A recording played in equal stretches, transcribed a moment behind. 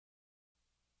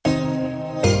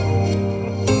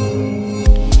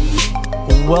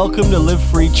Welcome to Live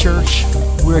Free Church.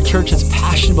 We're a church that's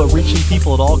passionate about reaching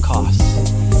people at all costs.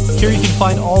 Here you can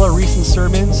find all our recent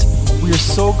sermons. We are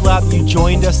so glad that you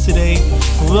joined us today.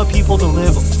 We want people to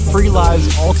live free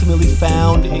lives ultimately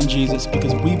found in Jesus,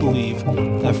 because we believe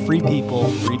that free people,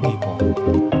 free people.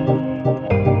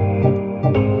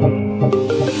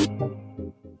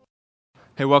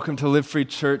 Hey, welcome to Live Free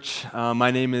Church.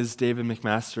 My name is David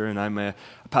McMaster, and I'm a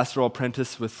pastoral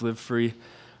apprentice with Live Free.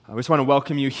 I just want to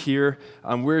welcome you here.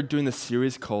 We're doing this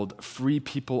series called Free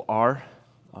People Are.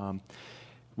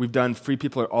 We've done Free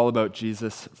People Are All About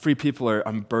Jesus. Free people are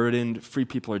unburdened. Free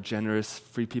people are generous.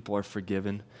 Free people are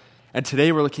forgiven. And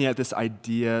today we're looking at this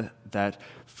idea that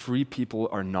free people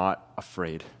are not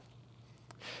afraid.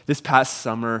 This past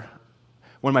summer,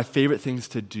 one of my favorite things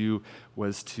to do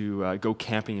was to go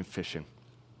camping and fishing.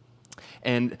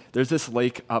 And there's this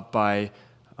lake up by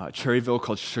Cherryville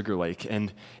called Sugar Lake,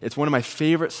 and it's one of my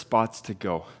favorite spots to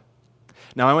go.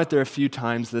 Now, I went there a few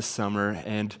times this summer,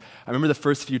 and I remember the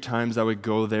first few times I would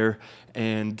go there,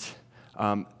 and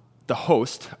the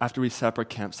host, after we set up our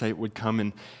campsite, would come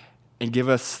and give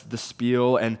us the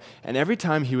spiel, and every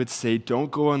time he would say, don't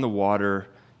go in the water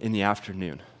in the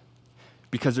afternoon,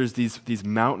 because there's these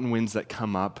mountain winds that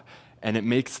come up, and it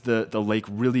makes the lake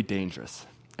really dangerous.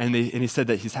 And he said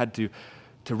that he's had to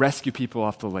rescue people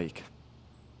off the lake.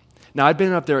 Now, I'd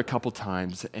been up there a couple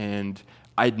times, and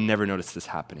I'd never noticed this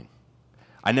happening.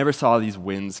 I never saw these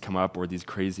winds come up or these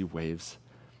crazy waves.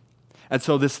 And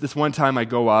so this one time I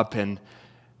go up, and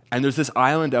there's this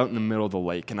island out in the middle of the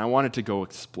lake, and I wanted to go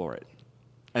explore it.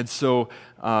 And so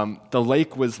the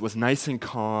lake was nice and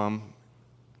calm.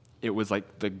 It was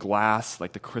like the glass,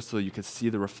 like the crystal, you could see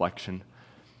the reflection.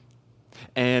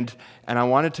 And I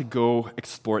wanted to go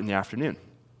explore it in the afternoon.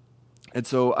 And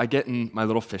so I get in my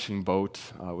little fishing boat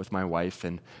with my wife,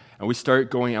 and we start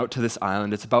going out to this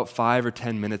island. It's about 5 or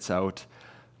 10 minutes out.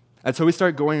 And so we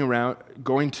start going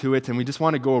to it, and we just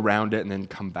want to go around it and then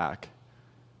come back.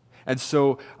 And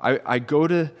so I go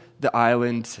to the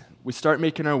island, we start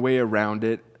making our way around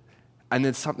it, and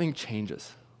then something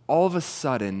changes. All of a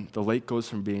sudden, the lake goes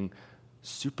from being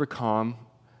super calm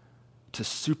to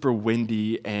super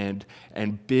windy and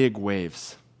big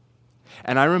waves.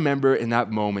 And I remember in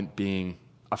that moment being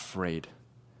afraid,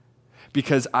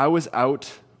 because I was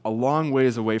out a long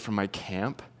ways away from my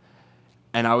camp,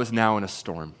 and I was now in a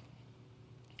storm.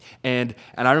 And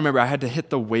I remember I had to hit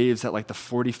the waves at like the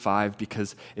 45,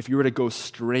 because if you were to go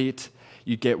straight,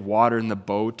 you'd get water in the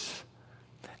boat.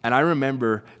 And I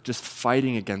remember just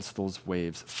fighting against those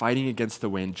waves, fighting against the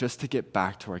wind just to get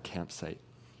back to our campsite.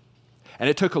 And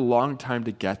it took a long time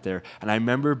to get there, and I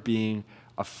remember being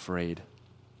afraid.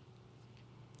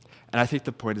 And I think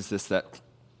the point is this, that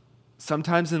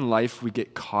sometimes in life we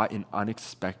get caught in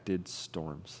unexpected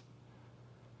storms.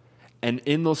 And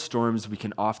in those storms, we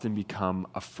can often become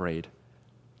afraid.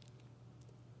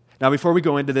 Now, before we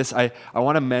go into this, I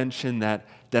want to mention that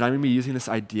I'm going to be using this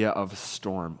idea of a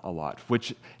storm a lot,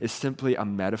 which is simply a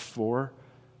metaphor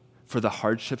for the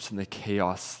hardships and the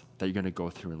chaos that you're going to go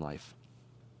through in life.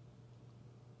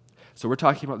 So we're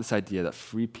talking about this idea that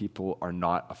free people are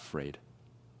not afraid.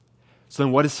 So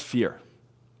then what is fear?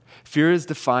 Fear is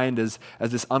defined as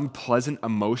this unpleasant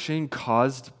emotion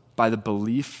caused by the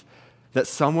belief that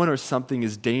someone or something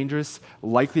is dangerous,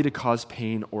 likely to cause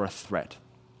pain or a threat.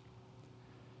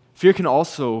 Fear can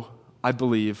also, I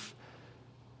believe,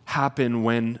 happen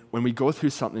when we go through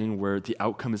something where the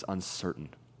outcome is uncertain.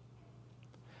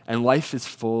 And life is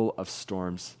full of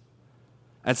storms.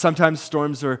 And sometimes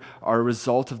storms are a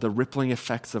result of the rippling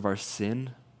effects of our sin.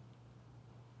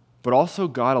 But also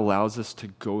God allows us to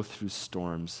go through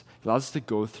storms. He allows us to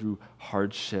go through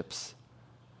hardships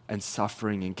and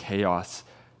suffering and chaos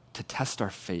to test our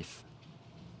faith.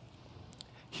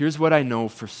 Here's what I know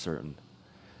for certain.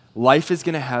 Life is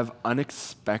going to have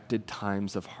unexpected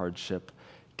times of hardship,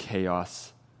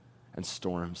 chaos, and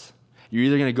storms. You're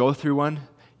either going to go through one,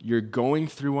 you're going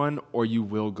through one, or you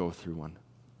will go through one.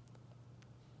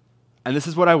 And this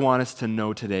is what I want us to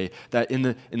know today, that in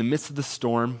the midst of the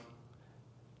storm,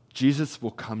 Jesus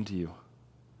will come to you.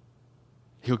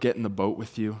 He'll get in the boat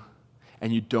with you,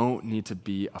 and you don't need to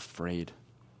be afraid.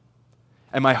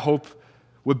 And my hope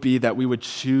would be that we would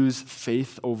choose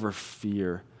faith over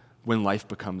fear when life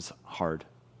becomes hard.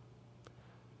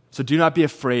 So do not be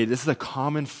afraid. This is a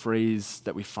common phrase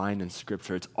that we find in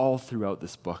Scripture. It's all throughout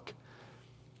this book.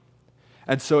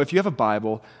 And so if you have a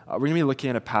Bible, we're going to be looking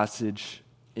at a passage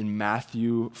in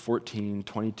Matthew 14,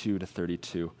 22 to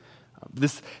 32.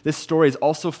 This story is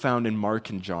also found in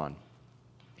Mark and John.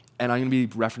 And I'm going to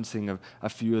be referencing a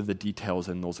few of the details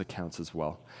in those accounts as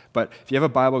well. But if you have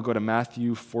a Bible, go to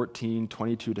Matthew 14,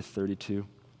 22 to 32.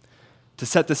 To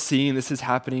set the scene, this is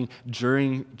happening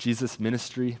during Jesus'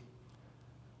 ministry.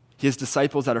 He has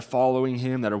disciples that are following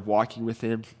him, that are walking with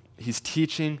him. He's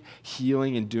teaching,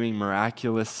 healing, and doing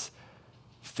miraculous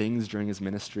things during his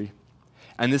ministry.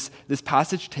 And this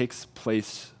passage takes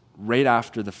place right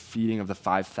after the feeding of the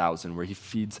 5,000, where he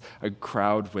feeds a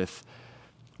crowd with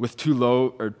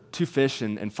two fish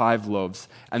and 5 loaves.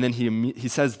 And then he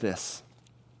says this: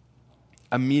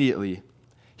 immediately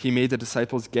he made the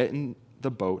disciples get in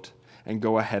the boat and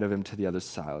go ahead of him to the other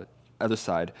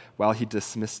side while he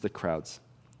dismissed the crowds.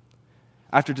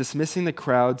 After dismissing the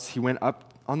crowds, he went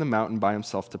up on the mountain by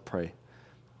himself to pray.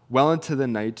 Well into the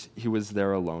night, he was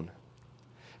there alone.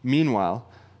 Meanwhile,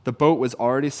 the boat was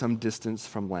already some distance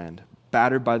from land,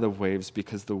 battered by the waves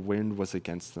because the wind was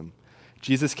against them.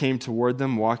 Jesus came toward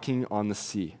them walking on the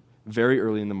sea, very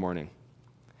early in the morning.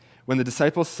 When the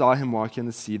disciples saw him walking on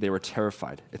the sea, they were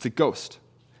terrified. "It's a ghost,"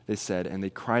 they said, and they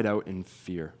cried out in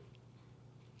fear.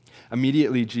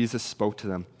 Immediately Jesus spoke to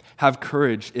them. "Have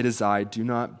courage, it is I, do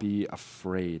not be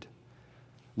afraid."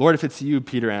 "Lord, if it's you,"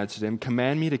 Peter answered him,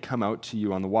 "command me to come out to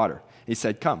you on the water." He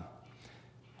said, "Come."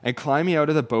 And climbing out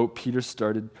of the boat, Peter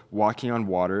started walking on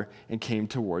water and came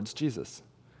towards Jesus.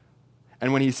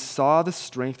 And when he saw the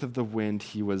strength of the wind,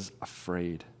 he was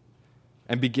afraid.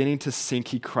 And beginning to sink,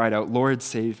 he cried out, "Lord,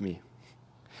 save me."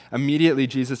 Immediately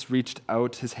Jesus reached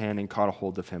out his hand and caught a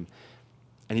hold of him.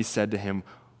 And he said to him,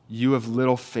 "You have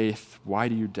little faith, why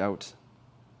do you doubt?"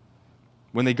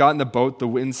 When they got in the boat, the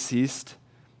wind ceased.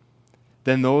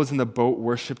 Then those in the boat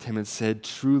worshipped him and said,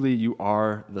 "Truly you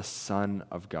are the Son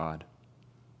of God."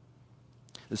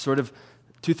 There's sort of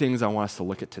 2 things I want us to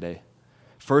look at today.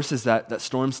 First is that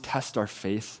storms test our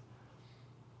faith.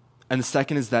 And the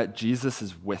second is that Jesus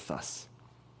is with us.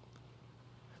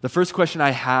 The first question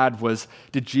I had was,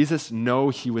 did Jesus know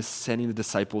he was sending the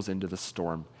disciples into the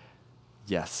storm?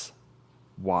 Yes.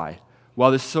 Why? Well,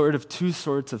 there's sort of 2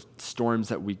 sorts of storms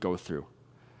that we go through.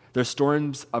 There's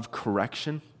storms of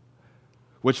correction,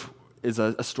 which is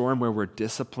a storm where we're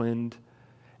disciplined,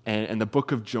 and the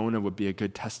book of Jonah would be a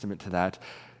good testament to that.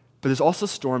 But there's also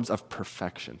storms of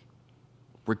perfection,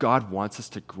 where God wants us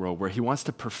to grow, where he wants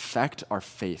to perfect our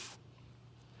faith.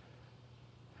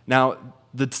 Now,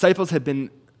 the disciples had been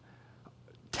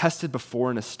tested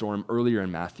before in a storm earlier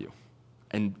in Matthew.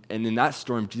 And in that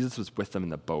storm, Jesus was with them in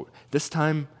the boat. This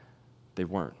time, they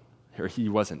weren't, or he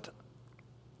wasn't.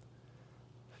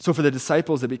 So for the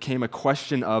disciples, it became a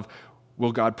question of,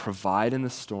 will God provide in the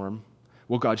storm?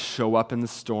 Will God show up in the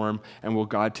storm? And will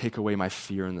God take away my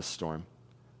fear in the storm?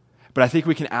 But I think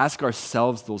we can ask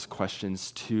ourselves those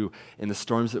questions too in the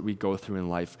storms that we go through in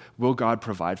life. Will God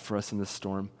provide for us in the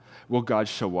storm? Will God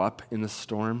show up in the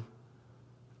storm?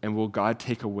 And will God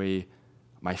take away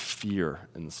my fear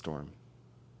in the storm?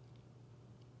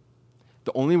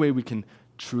 The only way we can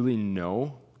truly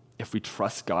know if we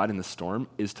trust God in the storm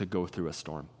is to go through a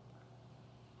storm.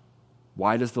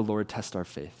 Why does the Lord test our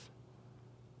faith?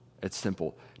 It's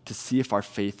simple, to see if our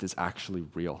faith is actually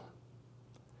real,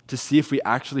 to see if we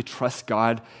actually trust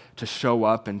God to show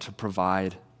up and to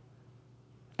provide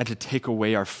and to take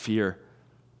away our fear.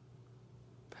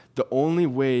 The only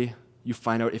way you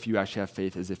find out if you actually have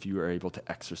faith is if you are able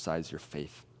to exercise your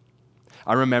faith.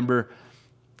 I remember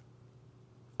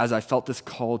as I felt this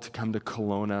call to come to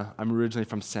Kelowna. I'm originally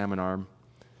from Salmon Arm.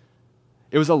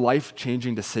 It was a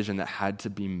life-changing decision that had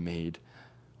to be made,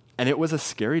 and it was a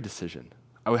scary decision.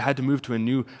 I had to move to a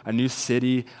new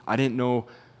city. I didn't know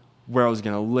where I was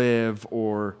going to live,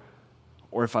 or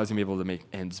if I was going to be able to make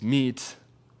ends meet,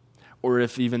 or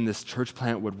if even this church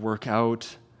plant would work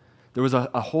out. There was a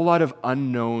whole lot of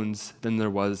unknowns than there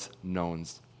was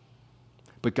knowns.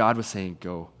 But God was saying,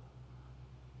 go.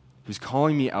 He was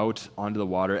calling me out onto the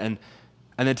water. And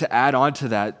then to add on to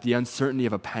that, the uncertainty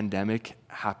of a pandemic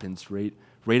happens right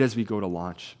as we go to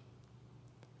launch.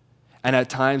 And at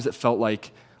times it felt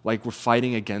like we're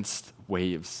fighting against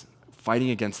waves, fighting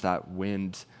against that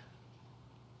wind.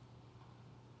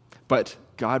 But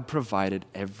God provided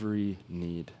every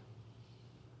need.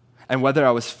 And whether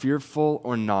I was fearful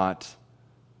or not,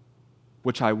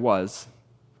 which I was,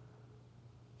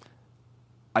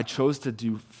 I chose to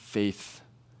do faith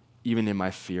even in my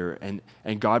fear, and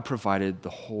God provided the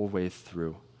whole way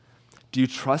through. Do you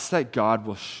trust that God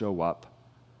will show up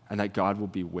and that God will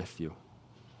be with you?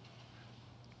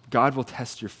 God will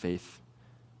test your faith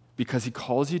because he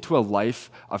calls you to a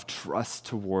life of trust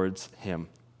towards him.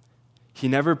 He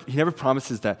never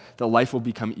promises that the life will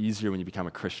become easier when you become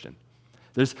a Christian.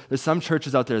 There's some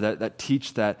churches out there that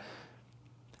teach that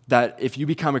if you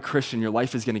become a Christian, your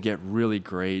life is going to get really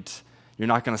great. You're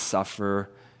not going to suffer.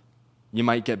 You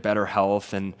might get better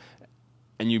health, and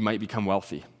you might become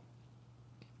wealthy.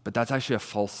 But that's actually a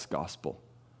false gospel.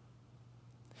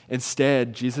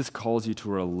 Instead, Jesus calls you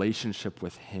to a relationship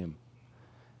with him.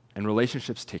 And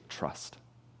relationships take trust.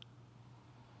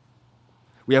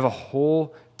 We have a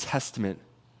whole testament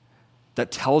that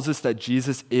tells us that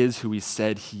Jesus is who he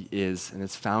said he is, and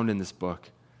it's found in this book.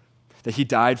 That he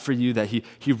died for you, that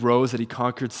he rose, that he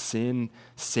conquered sin,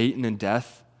 Satan, and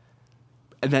death,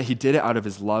 and that he did it out of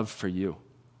his love for you.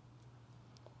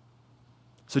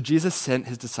 So Jesus sent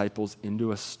his disciples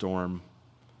into a storm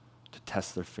to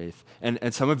test their faith.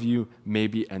 And some of you may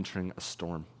be entering a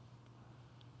storm.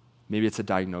 Maybe it's a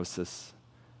diagnosis.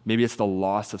 Maybe it's the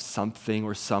loss of something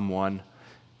or someone.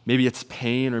 Maybe it's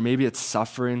pain, or maybe it's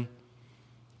suffering.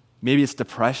 Maybe it's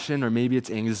depression, or maybe it's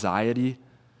anxiety,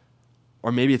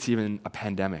 or maybe it's even a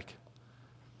pandemic.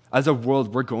 As a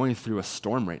world, we're going through a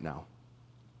storm right now.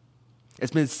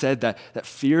 It's been said that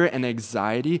fear and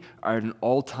anxiety are at an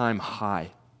all-time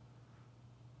high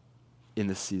in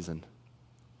this season.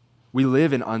 We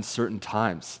live in uncertain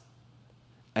times,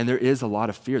 and there is a lot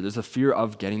of fear. There's a fear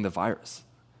of getting the virus.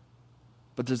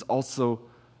 But there's also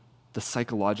the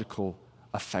psychological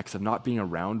effects of not being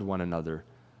around one another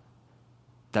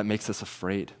that makes us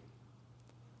afraid.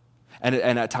 And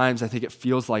at times, I think it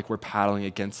feels like we're paddling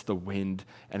against the wind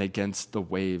and against the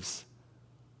waves.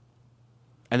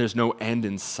 And there's no end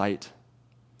in sight.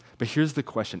 But here's the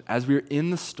question. As we're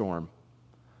in the storm,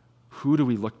 who do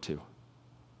we look to?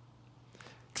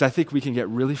 Because I think we can get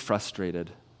really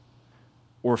frustrated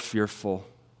or fearful.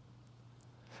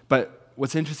 But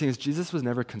what's interesting is Jesus was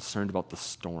never concerned about the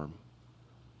storm.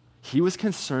 He was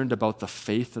concerned about the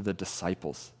faith of the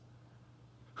disciples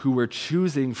who were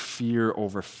choosing fear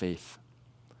over faith.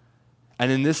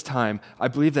 And in this time, I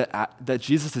believe that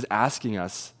Jesus is asking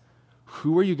us,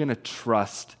 who are you going to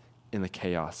trust in the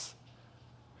chaos?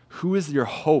 Who is your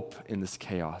hope in this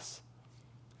chaos?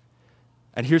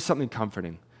 And here's something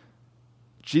comforting.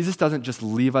 Jesus doesn't just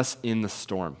leave us in the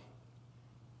storm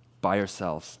by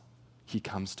ourselves. He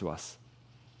comes to us.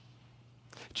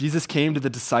 Jesus came to the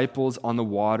disciples on the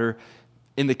water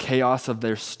in the chaos of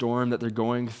their storm that they're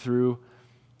going through.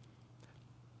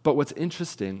 But what's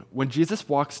interesting, when Jesus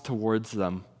walks towards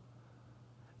them,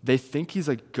 they think he's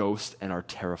a ghost and are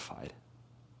terrified.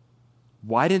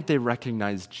 Why didn't they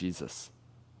recognize Jesus?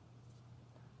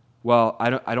 Well, I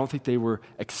don't think they were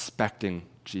expecting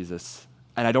Jesus.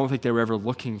 And I don't think they were ever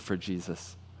looking for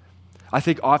Jesus. I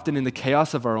think often in the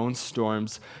chaos of our own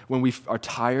storms, when we are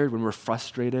tired, when we're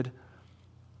frustrated,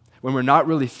 when we're not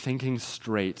really thinking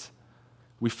straight,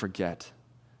 we forget.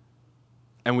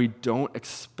 And we don't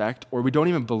expect, or we don't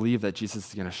even believe that Jesus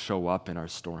is going to show up in our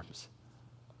storms.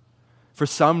 For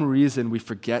some reason, we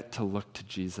forget to look to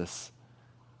Jesus.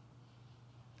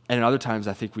 And in other times,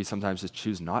 I think we sometimes just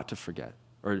choose not to forget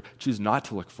or choose not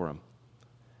to look for him.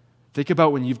 Think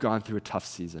about when you've gone through a tough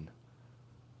season.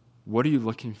 What are you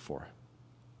looking for?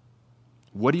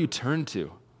 What do you turn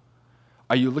to?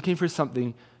 Are you looking for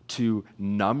something to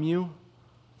numb you,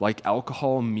 like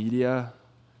alcohol, media,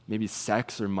 maybe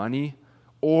sex or money?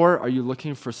 Or are you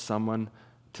looking for someone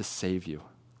to save you?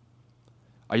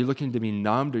 Are you looking to be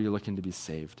numbed, or are you looking to be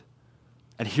saved?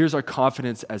 And here's our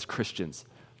confidence as Christians.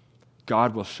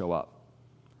 God will show up.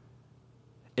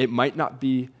 It might not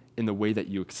be in the way that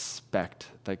you expect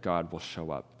that God will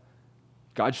show up.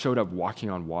 God showed up walking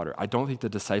on water. I don't think the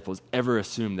disciples ever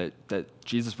assumed that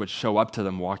Jesus would show up to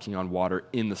them walking on water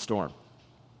in the storm.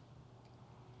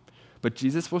 But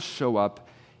Jesus will show up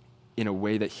in a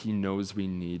way that he knows we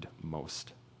need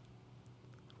most,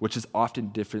 which is often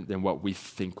different than what we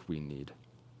think we need.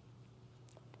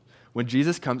 When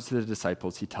Jesus comes to the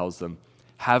disciples, he tells them,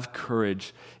 "Have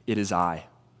courage, it is I.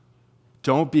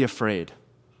 Don't be afraid."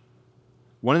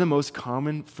 One of the most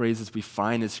common phrases we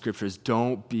find in Scripture is,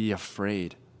 "Don't be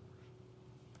afraid."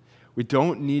 We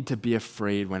don't need to be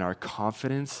afraid when our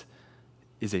confidence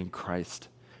is in Christ.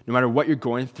 No matter what you're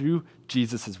going through,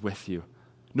 Jesus is with you.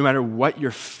 No matter what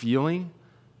you're feeling,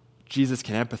 Jesus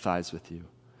can empathize with you.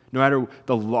 No matter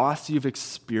the loss you've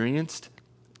experienced,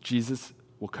 Jesus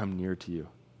will come near to you.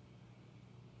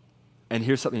 And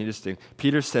here's something interesting.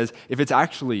 Peter says, if it's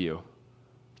actually you,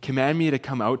 command me to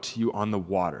come out to you on the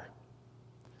water.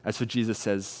 And so Jesus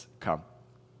says, come.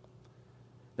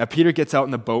 Now Peter gets out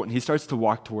in the boat and he starts to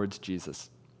walk towards Jesus.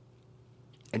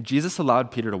 And Jesus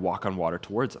allowed Peter to walk on water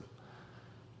towards him.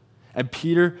 And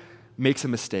Peter makes a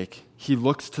mistake. He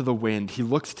looks to the wind, he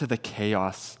looks to the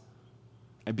chaos,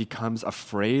 and becomes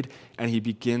afraid, and he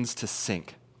begins to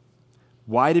sink.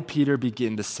 Why did Peter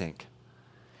begin to sink?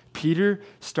 Peter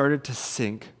started to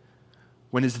sink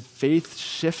when his faith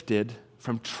shifted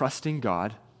from trusting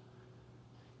God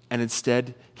And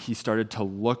instead, he started to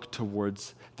look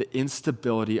towards the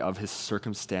instability of his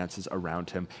circumstances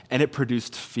around him, and it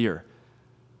produced fear.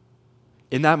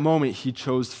 In that moment, he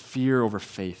chose fear over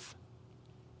faith.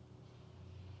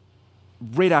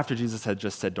 Right after Jesus had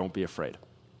just said, "Don't be afraid."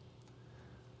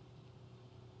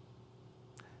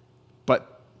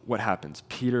 But what happens?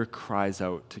 Peter cries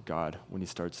out to God when he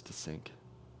starts to sink.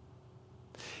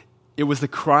 It was the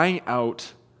crying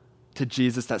out to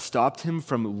Jesus that stopped him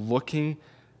from looking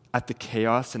at the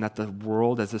chaos and at the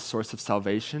world as a source of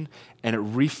salvation, and it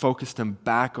refocused him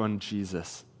back on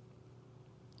Jesus.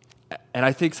 And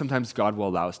I think sometimes God will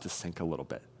allow us to sink a little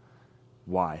bit.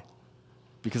 Why?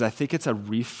 Because I think it's a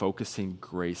refocusing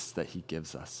grace that he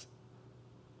gives us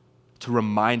to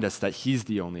remind us that he's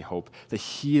the only hope, that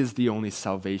he is the only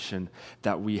salvation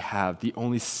that we have, the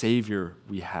only Savior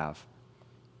we have.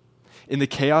 In the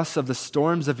chaos of the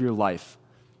storms of your life,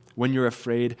 when you're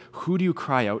afraid, who do you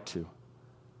cry out to?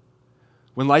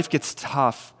 When life gets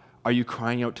tough, are you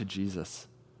crying out to Jesus?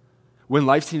 When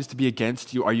life seems to be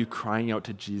against you, are you crying out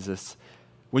to Jesus?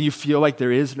 When you feel like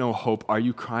there is no hope, are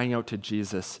you crying out to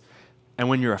Jesus? And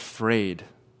when you're afraid,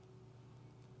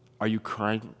 are you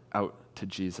crying out to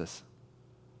Jesus?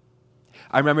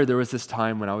 I remember there was this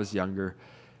time when I was younger,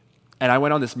 and I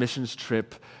went on this missions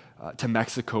trip to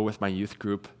Mexico with my youth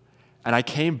group, and I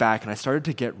came back and I started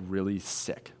to get really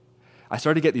sick. I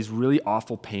started to get these really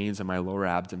awful pains in my lower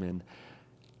abdomen,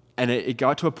 and it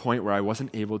got to a point where I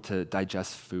wasn't able to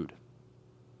digest food.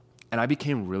 And I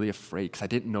became really afraid because I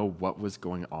didn't know what was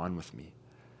going on with me.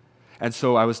 And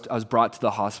so I was brought to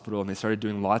the hospital, and they started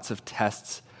doing lots of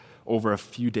tests over a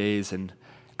few days. And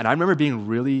I remember being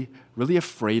really, really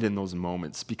afraid in those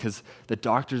moments because the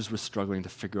doctors were struggling to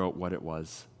figure out what it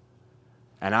was.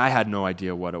 And I had no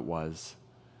idea what it was.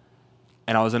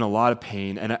 And I was in a lot of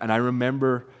pain. And I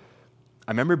remember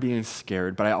being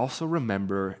scared, but I also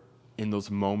remember in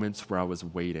those moments where I was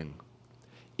waiting,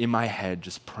 in my head,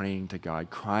 just praying to God,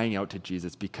 crying out to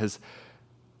Jesus, because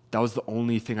that was the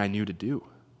only thing I knew to do.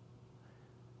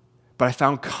 But I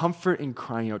found comfort in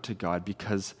crying out to God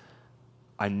because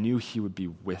I knew he would be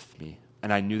with me,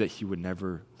 and I knew that he would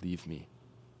never leave me.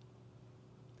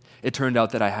 It turned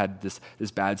out that I had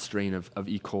this bad strain of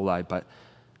E. coli,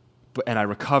 and I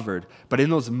recovered. But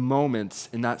in those moments,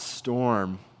 in that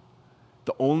storm,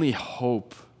 the only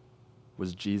hope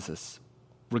was Jesus,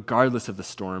 regardless if the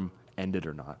storm ended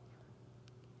or not.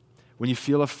 When you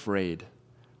feel afraid,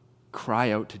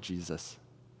 cry out to Jesus,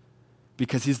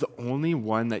 because he's the only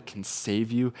one that can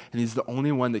save you, and he's the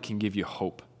only one that can give you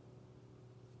hope.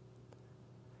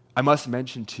 I must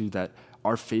mention too that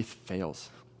our faith fails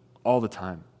all the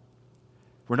time.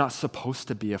 We're not supposed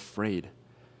to be afraid.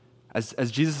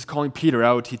 As Jesus is calling Peter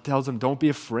out, he tells him, "Don't be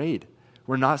afraid."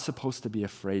 We're not supposed to be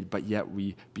afraid, but yet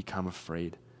we become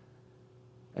afraid.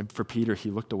 And for Peter,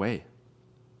 he looked away.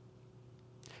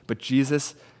 But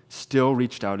Jesus still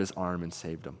reached out his arm and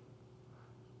saved him.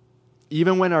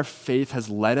 Even when our faith has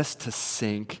led us to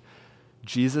sink,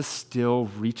 Jesus still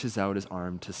reaches out his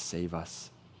arm to save us,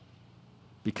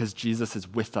 because Jesus is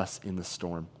with us in the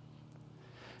storm.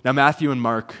 Now, Matthew and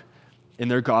Mark, in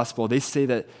their gospel, they say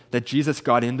that Jesus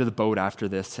got into the boat after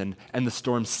this and the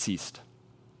storm ceased.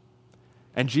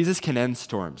 And Jesus can end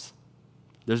storms.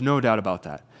 There's no doubt about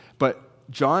that. But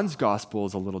John's gospel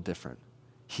is a little different.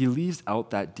 He leaves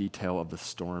out that detail of the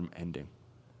storm ending.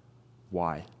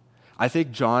 Why? I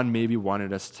think John maybe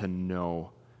wanted us to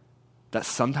know that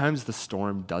sometimes the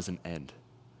storm doesn't end,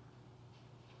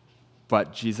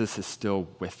 but Jesus is still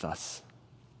with us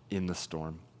in the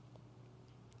storm.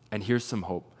 And here's some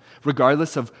hope.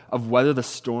 Regardless of whether the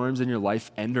storms in your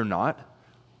life end or not,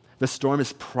 the storm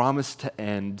is promised to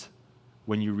end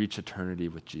when you reach eternity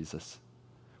with Jesus,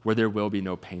 where there will be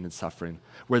no pain and suffering,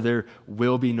 where there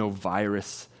will be no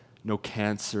virus, no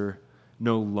cancer,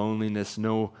 no loneliness,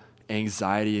 no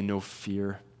anxiety, and no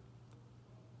fear.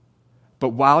 But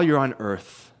while you're on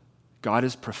earth, God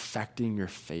is perfecting your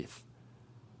faith.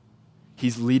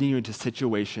 He's leading you into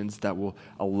situations that will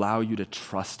allow you to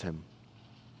trust him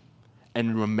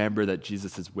and remember that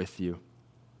Jesus is with you.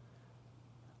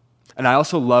 And I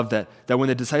also love that when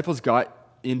the disciples got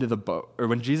into the boat, or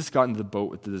when Jesus got into the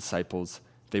boat with the disciples,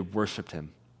 they worshiped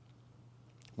him.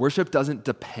 Worship doesn't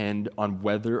depend on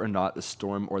whether or not the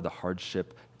storm or the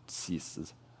hardship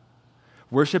ceases.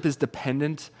 Worship is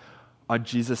dependent on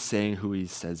Jesus saying who he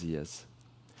says he is.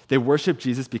 They worshiped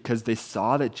Jesus because they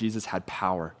saw that Jesus had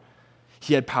power.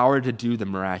 He had power to do the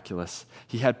miraculous.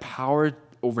 He had power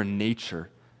over nature.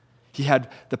 He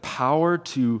had the power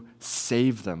to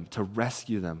save them, to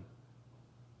rescue them.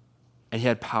 And he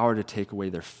had power to take away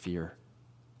their fear.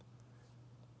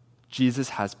 Jesus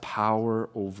has power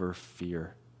over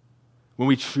fear. when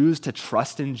we choose to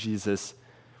trust in Jesus,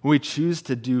 when we choose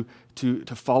to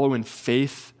follow in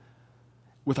faith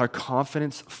with our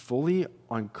confidence fully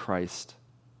on Christ,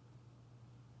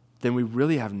 then we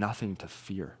really have nothing to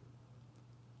fear.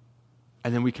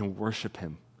 And then we can worship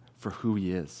him for who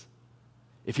he is.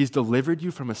 If he's delivered you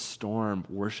from a storm,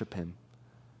 worship him.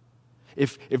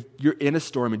 If you're in a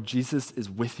storm and Jesus is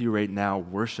with you right now,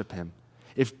 worship him.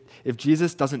 If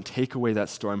Jesus doesn't take away that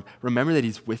storm, remember that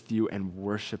he's with you and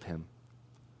worship him.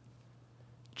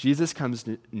 Jesus comes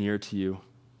near to you,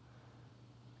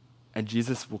 and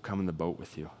Jesus will come in the boat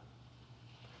with you.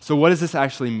 So what does this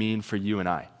actually mean for you and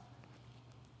I?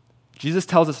 Jesus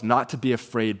tells us not to be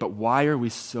afraid, but why are we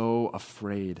so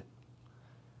afraid?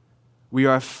 We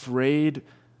are afraid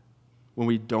when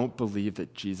we don't believe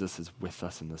that Jesus is with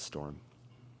us in the storm.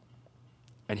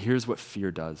 And here's what fear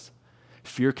does.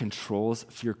 Fear controls,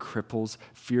 fear cripples,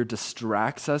 fear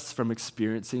distracts us from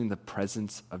experiencing the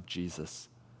presence of Jesus.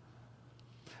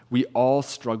 We all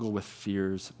struggle with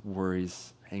fears,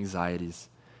 worries, anxieties.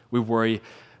 We worry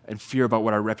and fear about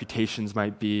what our reputations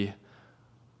might be,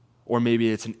 or maybe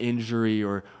it's an injury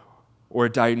or a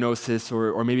diagnosis,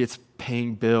 or maybe it's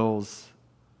paying bills,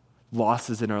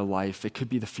 losses in our life. It could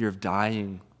be the fear of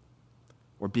dying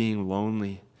or being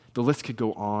lonely. The list could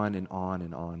go on and on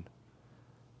and on.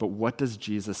 But what does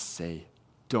Jesus say?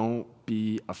 Don't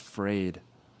be afraid.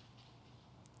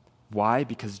 Why?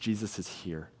 Because Jesus is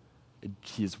here.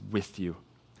 He is with you.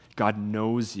 God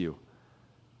knows you.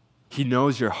 He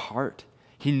knows your heart.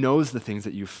 He knows the things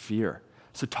that you fear.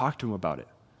 So talk to him about it.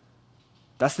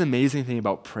 That's the amazing thing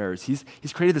about prayers. He's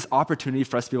created this opportunity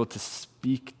for us to be able to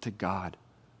speak to God,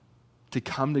 to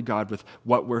come to God with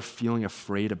what we're feeling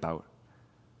afraid about.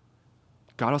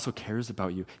 God also cares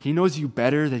about you. He knows you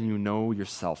better than you know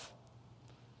yourself.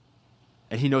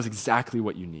 And he knows exactly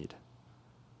what you need.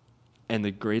 And the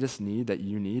greatest need that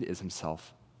you need is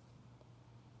himself.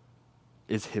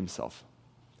 Is himself.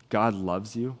 God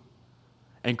loves you.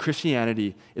 And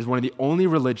Christianity is one of the only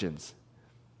religions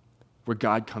where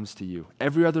God comes to you.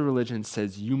 Every other religion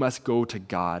says you must go to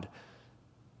God.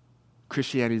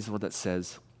 Christianity is the one that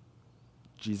says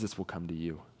Jesus will come to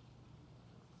you.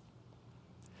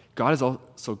 God has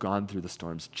also gone through the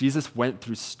storms. Jesus went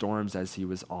through storms as he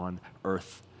was on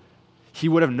earth. He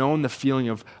would have known the feeling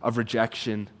of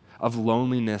rejection, of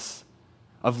loneliness,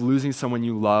 of losing someone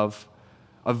you love,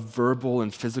 of verbal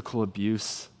and physical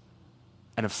abuse,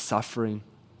 and of suffering.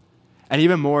 And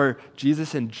even more,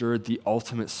 Jesus endured the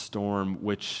ultimate storm,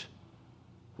 which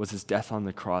was his death on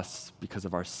the cross because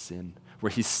of our sin,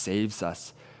 where he saves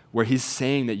us, where he's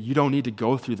saying that you don't need to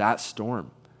go through that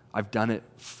storm. I've done it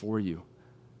for you.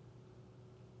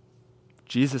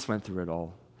 Jesus went through it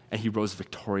all, and he rose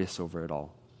victorious over it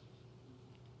all.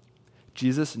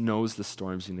 Jesus knows the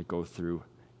storms you need to go through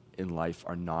in life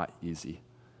are not easy.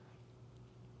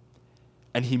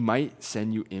 And he might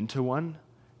send you into one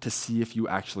to see if you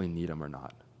actually need him or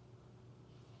not.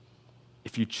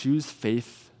 If you choose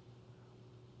faith,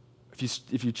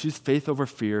 if you choose faith over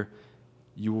fear,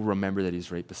 you will remember that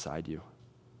he's right beside you,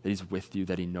 that he's with you,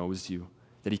 that he knows you,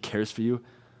 that he cares for you,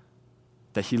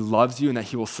 that he loves you, and that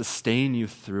he will sustain you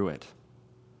through it.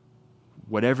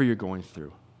 Whatever you're going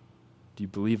through. Do you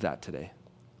believe that today?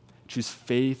 Choose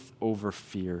faith over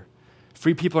fear.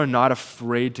 Free people are not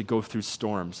afraid to go through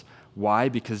storms. Why?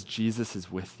 Because Jesus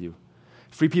is with you.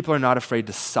 Free people are not afraid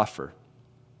to suffer.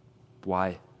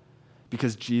 Why?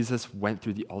 Because Jesus went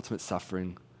through the ultimate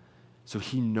suffering, so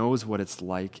he knows what it's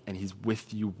like, and he's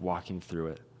with you walking through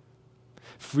it.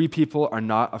 Free people are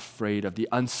not afraid of the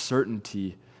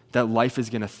uncertainty that life is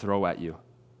going to throw at you,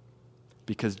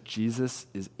 because Jesus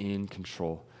is in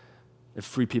control. If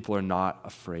free people are not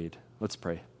afraid, let's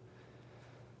pray.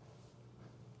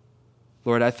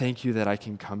 Lord, I thank you that I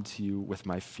can come to you with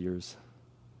my fears.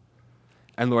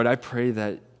 And Lord, I pray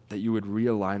that you would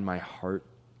realign my heart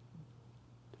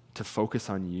to focus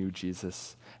on you,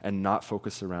 Jesus, and not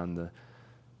focus around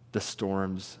the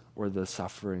storms or the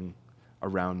suffering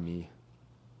around me.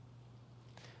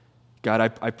 God,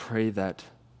 I pray that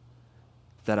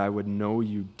I would know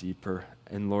you deeper.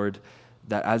 And Lord,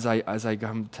 that as I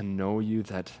come to know you,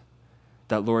 that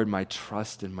Lord, my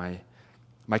trust and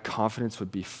my confidence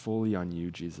would be fully on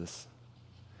you, Jesus.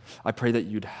 I pray that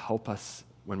you'd help us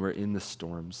when we're in the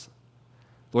storms.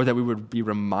 Lord, that we would be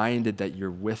reminded that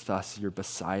you're with us, you're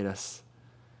beside us,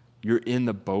 you're in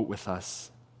the boat with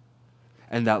us,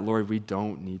 and that, Lord, we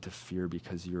don't need to fear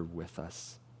because you're with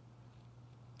us.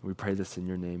 We pray this in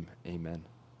your name. Amen.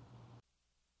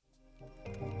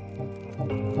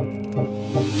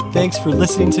 Thanks for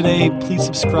listening today. Please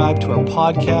subscribe to our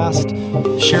podcast,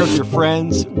 share with your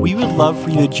friends. We would love for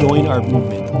you to join our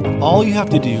movement. All you have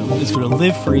to do is go to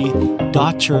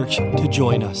livefree.church to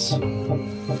join us.